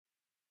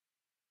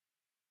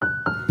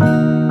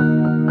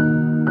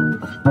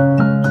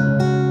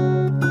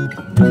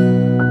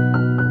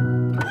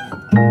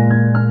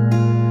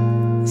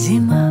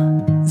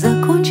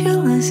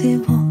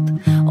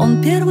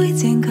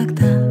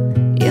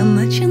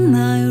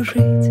начинаю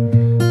жить.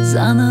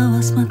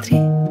 Заново смотри,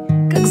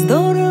 как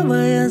здорово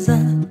я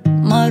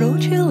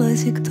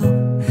заморочилась, и кто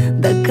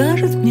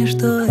докажет мне,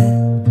 что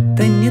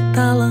это не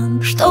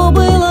талант. Что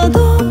было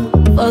до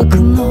в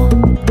окно,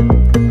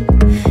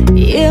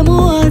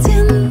 ему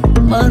один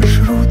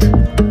маршрут.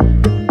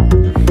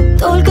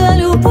 Только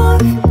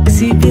любовь к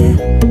себе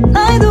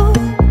найду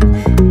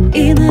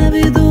и на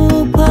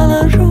виду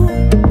положу,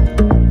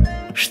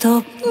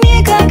 чтоб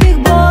никаких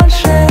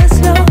больше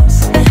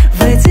слез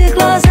в этих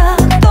глазах.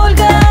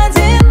 Только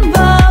один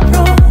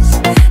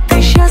вопрос: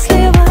 ты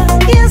счастлива,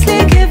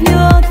 если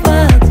кивнет в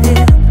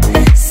ответ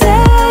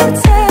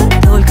сердце?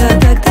 Только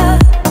тогда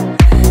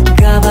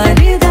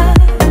говори да.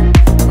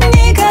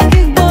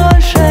 Никаких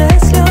больше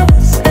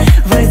слез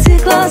в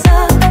этих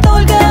глазах.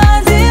 Только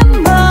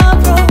один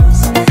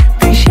вопрос: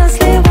 ты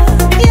счастлива,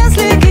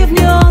 если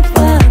кивнет в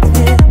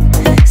ответ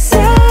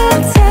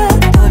сердце?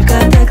 Только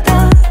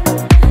тогда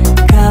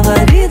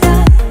говори да.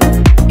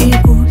 И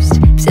пусть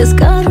все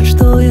скажут,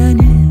 что я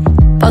не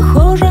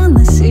похожа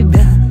на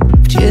себя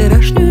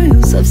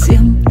вчерашнюю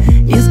совсем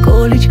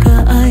нисколечко,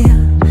 а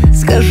я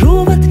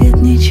скажу в ответ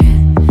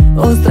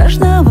ничего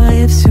страшного.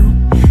 Я всю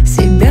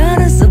себя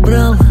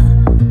разобрала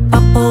по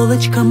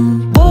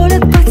полочкам. Боль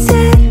от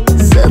потерь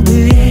за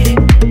дверь,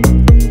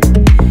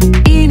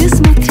 и не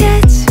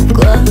смотреть в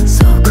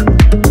глазок.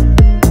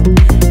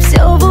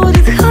 Все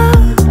будет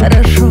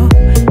хорошо,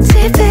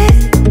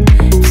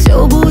 теперь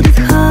все будет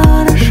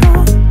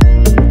хорошо.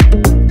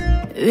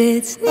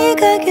 Ведь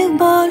никаких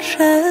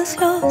больше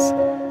слез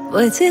в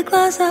этих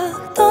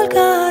глазах.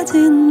 Только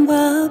один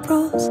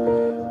вопрос: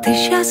 ты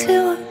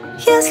счастлива,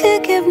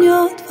 если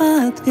кивнет в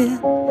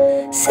ответ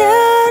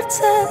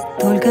сердце?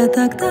 Только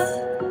тогда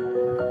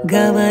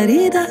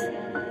говори да,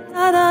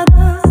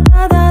 да-да-да.